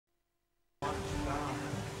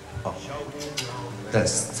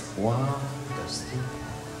Test 1, test 2,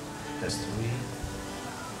 test 3,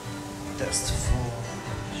 test 4.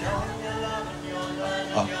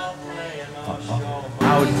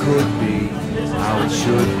 How it could be, how it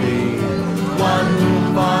should be, one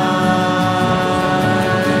fine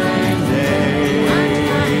day.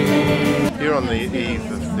 Here on the eve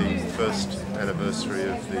of the first anniversary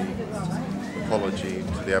of the apology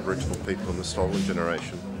to the Aboriginal people and the stolen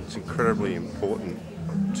generation, it's incredibly important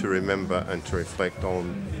to remember and to reflect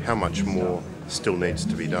on how much more still needs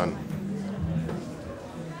to be done.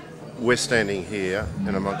 We're standing here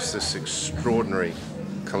and amongst this extraordinary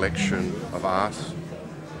collection of art,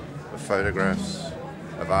 of photographs,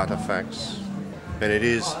 of artefacts, and it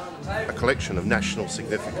is a collection of national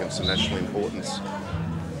significance and national importance.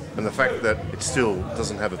 And the fact that it still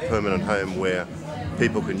doesn't have a permanent home where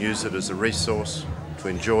people can use it as a resource, to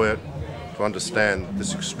enjoy it, to understand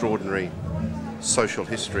this extraordinary social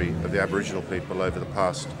history of the Aboriginal people over the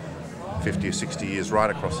past 50 or 60 years right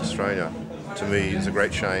across Australia, to me is a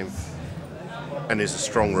great shame and is a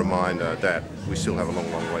strong reminder that we still have a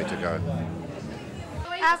long, long way to go.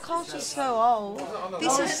 Our culture's so old.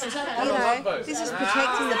 This is, you know, this is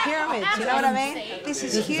protecting the pyramids, you know what I mean? This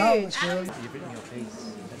is huge.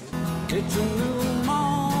 It's a new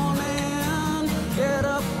morning, get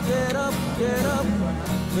up, get up, get up,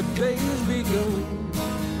 the day's begun.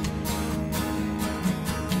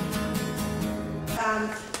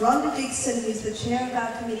 Rhonda Dixon, who's the chair of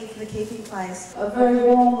our committee for the Keeping Place. A very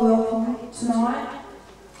warm welcome tonight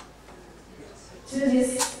to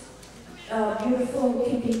this beautiful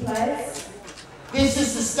Keeping Place. This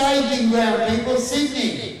is the staging ground, people,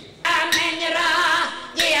 Sydney.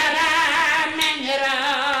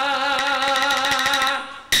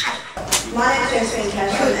 My name's Josie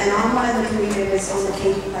Cashman and I'm one of the committee members on the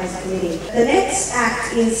Keeping Place committee. The next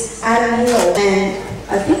act is Adam Hill, and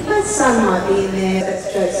I think my son might be in there. That's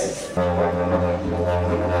Josie.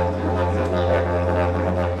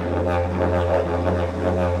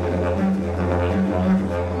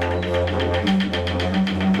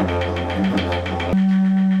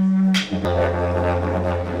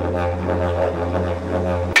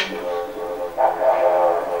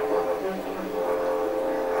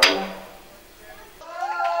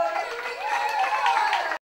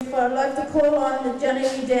 I'd like to call on the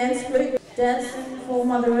Jannawi Dance Group, dancing for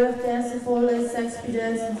Mother Earth, dancing for Les Saxby,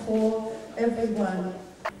 dancing for everyone.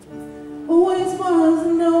 Always was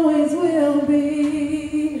and always will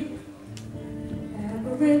be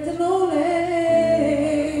Aboriginal land.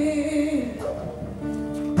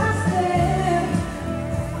 I stand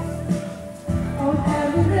on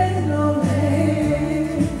Aboriginal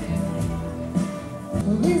land.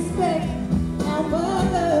 Respect our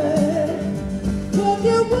mother.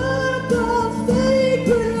 You were God's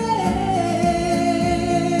sacred land.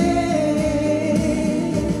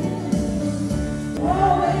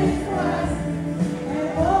 Always Christ and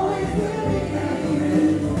always will be.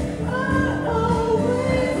 I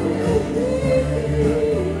always will be.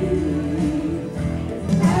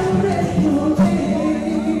 Aboriginal land.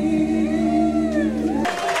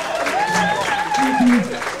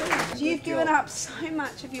 You've given up so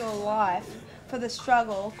much of your life for the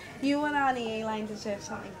struggle. You and Aunty Elaine deserve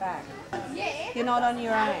something back. Yeah. You're not on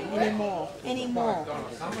your own anymore.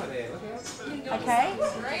 Okay?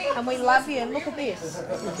 And we love you. And look at this.